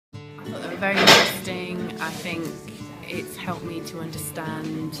Very interesting. I think it's helped me to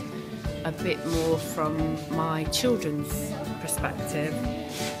understand a bit more from my children's perspective,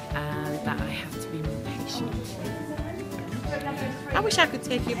 and that I have to be more patient. I wish I could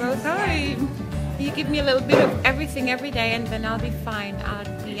take you both home. You give me a little bit of everything every day and then I'll be fine.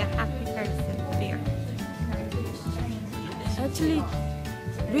 I'll be a happy person there. Actually,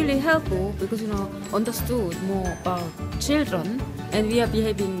 really helpful because understood more about children, and we are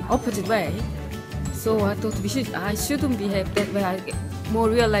behaving opposite way. So I thought I shouldn't behave that way. I get more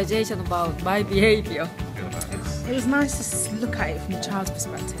realization about my behavior. It was nice to look at it from a child's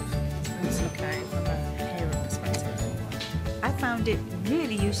perspective, as opposed to look at it from a parent perspective. I found it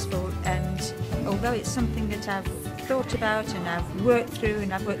really useful, and although it's something that I've thought about and I've worked through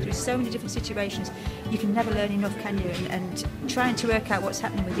so many different situations, you can never learn enough, can you? And trying to work out what's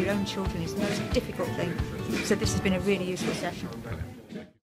happening with your own children is the most difficult thing. So this has been a really useful session.